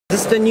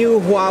This is the new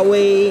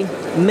Huawei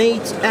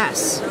Mate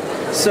S.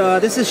 So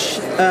this is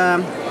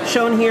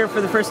shown here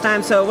for the first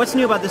time. So what's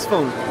new about this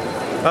phone?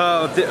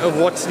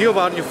 What's new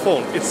about your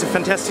phone? It's a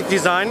fantastic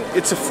design.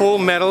 It's a full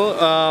metal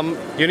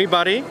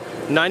unibody,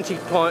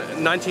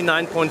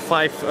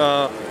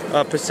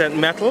 99.5%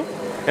 metal.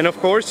 And of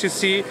course you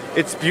see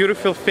it's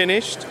beautiful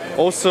finished.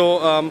 Also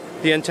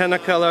the antenna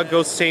color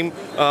goes same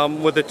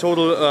with the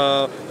total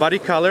body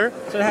color.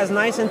 So it has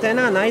nice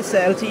antenna, nice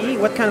LTE.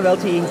 What kind of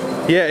LTE?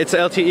 Yeah, it's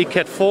LTE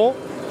Cat 4.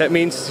 That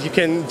means you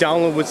can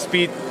download with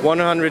speed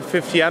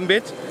 150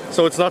 Mbit.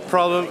 So it's not a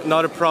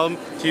problem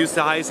to use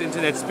the highest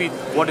internet speed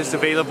what is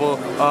available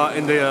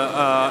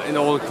in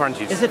all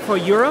countries. Is it for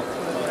Europe?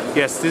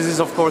 Yes, this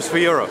is of course for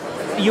Europe.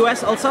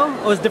 US also,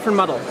 or is it different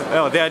model?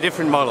 Oh, there are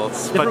different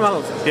models. Different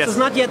models. Yes. So it's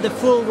not yet the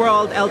full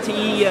world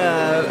LTE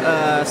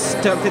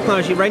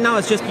technology. Right now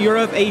it's just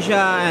Europe,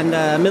 Asia, and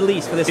Middle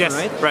East for this one,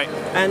 right? Right.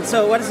 And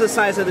so what is the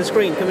size of the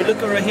screen? Can we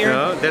look over here?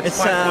 No, that's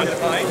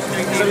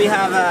 5.5. So we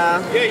have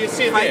yeah, you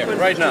see it there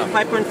right now.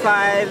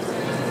 5.5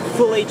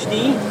 full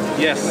HD.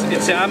 Yes,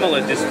 it's an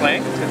AMOLED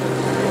display.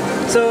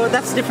 So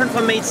that's different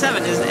from Mate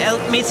 7.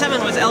 Mate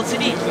 7 was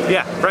LCD.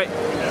 Yeah, right.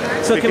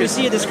 So can we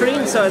see the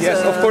screen? So it's,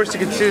 yes, of course you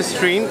can see the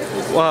screen.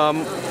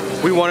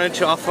 We wanted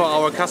to offer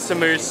our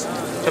customers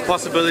the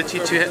possibility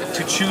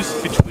to choose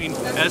between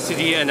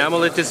LCD and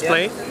AMOLED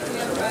display. Yeah.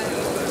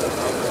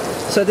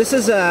 So this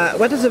is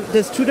what is it?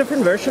 There's two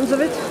different versions of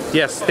it?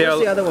 Yes, what's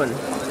the other one?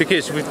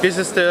 Because this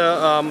is the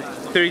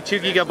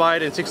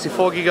 32GB and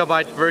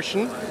 64GB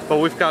version, but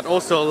we've got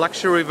also a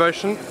luxury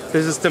version.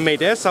 This is the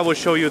Mate S. I will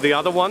show you the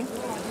other one.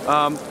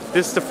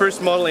 This is the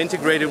first model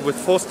integrated with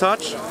Force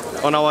Touch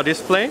on our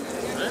display.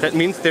 That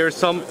means there are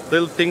some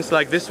little things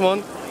like this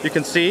one. You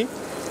can see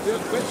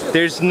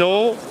there's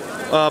no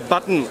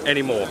button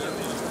anymore,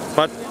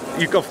 but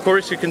of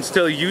course you can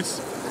still use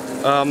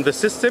the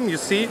system. You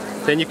see,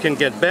 then you can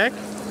get back,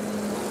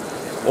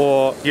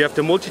 or you have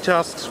the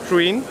multitask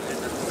screen,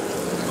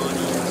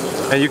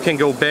 and you can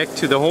go back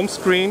to the home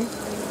screen.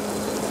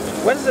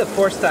 What is the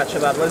Force Touch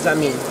about? What does that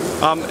mean?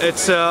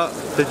 It's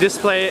the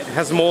display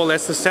has more or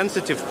less a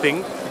sensitive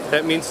thing.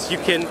 That means you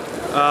can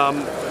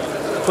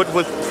put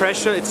with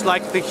pressure. It's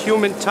like the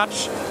human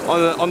touch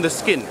on the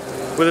skin.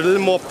 With a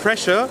little more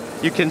pressure,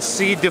 you can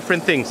see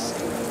different things.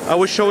 I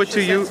will show it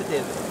to you.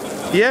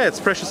 Yeah, it's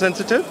pressure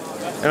sensitive,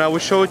 and I will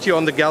show it to you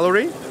on the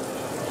gallery.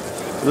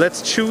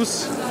 Let's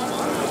choose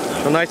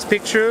a nice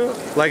picture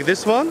like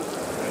this one.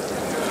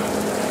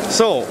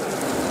 So,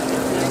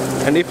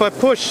 and if I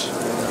push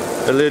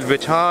a little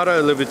bit harder,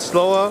 a little bit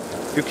slower,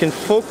 you can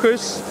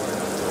focus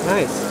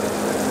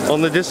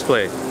on the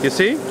display. You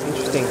see?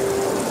 Interesting.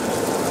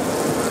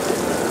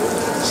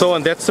 So,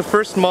 and that's the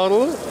first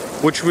model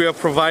which we are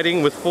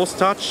providing with Force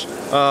Touch.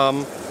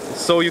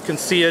 So you can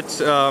see it.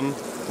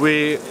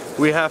 We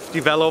have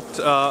developed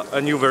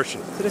a new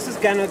version. So this is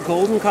kind of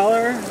golden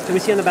color. Can we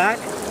see on the back?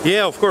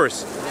 Yeah, of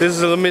course. This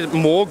is a little bit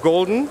more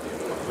golden.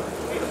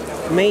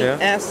 Mate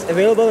S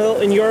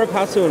available in Europe.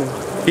 How soon?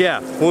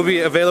 Yeah, will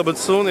be available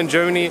soon in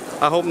Germany.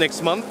 I hope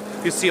next month.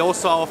 You see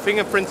also our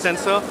fingerprint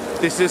sensor.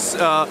 This is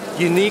a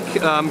unique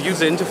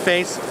user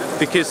interface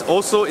because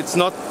also it's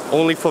not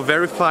only for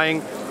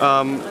verifying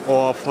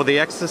or for the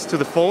access to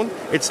the phone.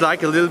 It's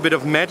like a little bit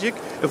of magic.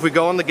 If we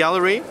go on the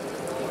gallery,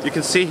 you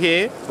can see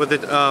here with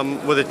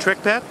the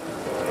trackpad.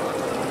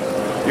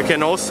 You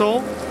can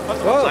also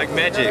like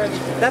magic.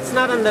 That's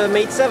not on the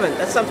Mate 7.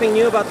 That's something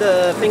new about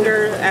the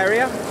finger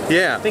area.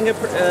 Yeah.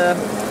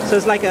 So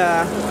it's like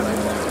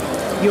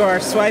you are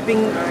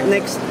swiping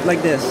next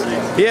like this.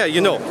 Yeah,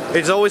 you know,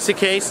 it's always the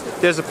case.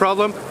 There's a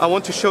problem. I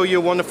want to show you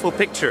a wonderful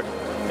picture.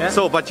 Yeah?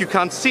 So, but you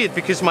can't see it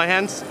because my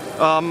hands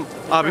are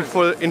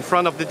in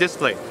front of the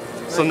display.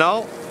 So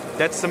now,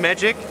 that's the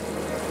magic.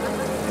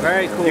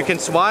 Very cool. You can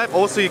swipe.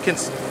 Also, you can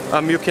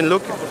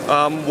look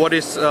what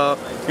is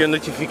your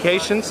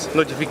notifications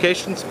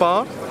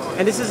bar.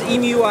 And this is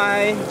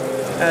EMUI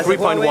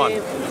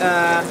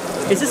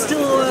 3.1. Is it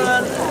still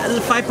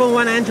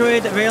 5.1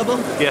 Android available?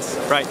 Yes,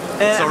 right.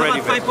 It's already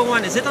how about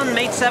 5.1? Is it on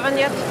Mate 7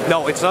 yet?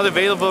 No, it's not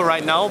available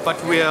right now,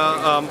 but we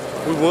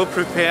will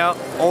prepare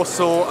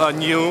also a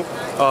new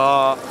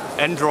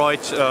Android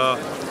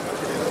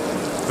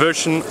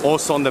version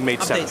also on the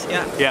Mate 7.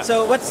 Yeah.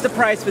 So what's the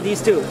price for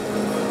these two?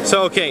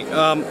 So okay,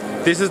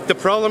 the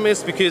problem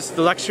is because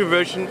the luxury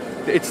version,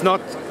 it's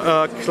not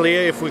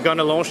clear if we're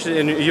gonna launch it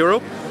in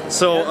Europe.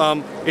 So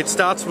it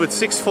starts with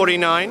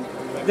 $649.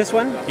 This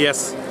one?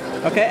 Yes.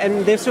 Okay,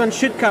 and this one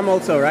should come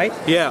also, right?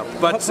 Yeah,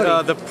 but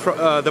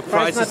the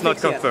price is not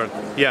confirmed.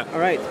 Yeah. All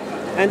right.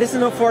 And this is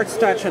no Force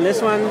Touch on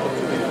this one.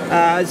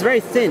 It's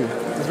very thin.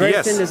 It's very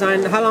thin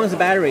design. How long is the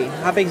battery?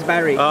 How big is the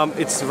battery?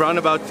 It's around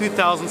about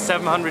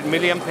 2,700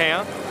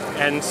 milliampere,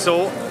 and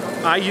so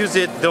I use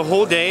it the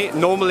whole day.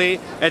 Normally,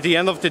 at the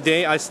end of the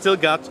day, I still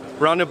got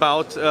around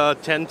about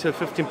 10 to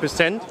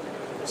 15%.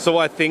 So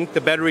I think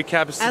the battery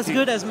capacity... As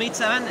good as Mate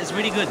 7 is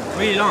really good,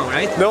 really long,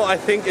 right? No, I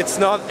think it's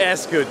not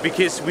as good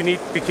because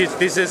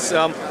this is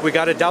we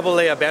got a double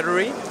layer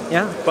battery.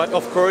 Yeah. But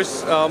of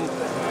course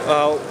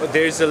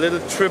there's a little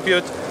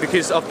tribute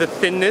because of the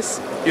thinness.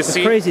 You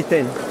see, crazy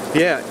thin.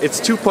 Yeah, it's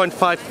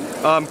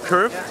 2.5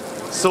 curve,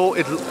 so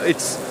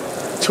it's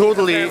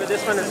totally. But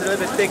this one is a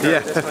little bit thicker. Yeah.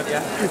 This one,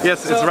 yeah. Yes,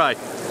 So, it's right.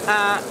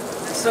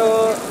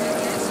 So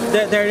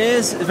there it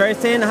is, very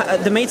thin.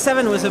 The Mate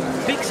 7 was a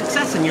big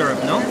success in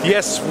Europe, no?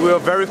 Yes, we are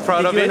very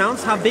proud of it. Did you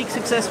announce how big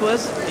success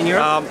was in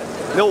Europe?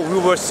 No, we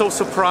were so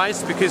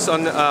surprised because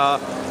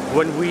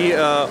when we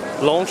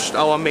launched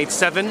our Mate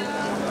 7,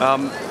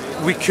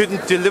 we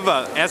couldn't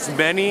deliver as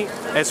many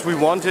as we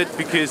wanted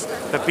because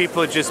the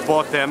people just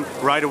bought them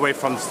right away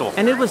from the store.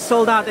 And it was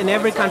sold out in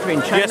every country,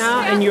 in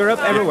China, in Europe,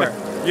 everywhere.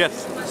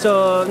 Yes.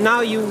 So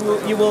now you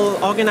will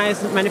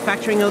organize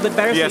manufacturing a little bit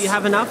better, Yes. so you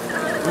have enough?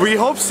 We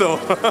hope so.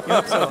 You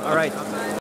hope so, all right.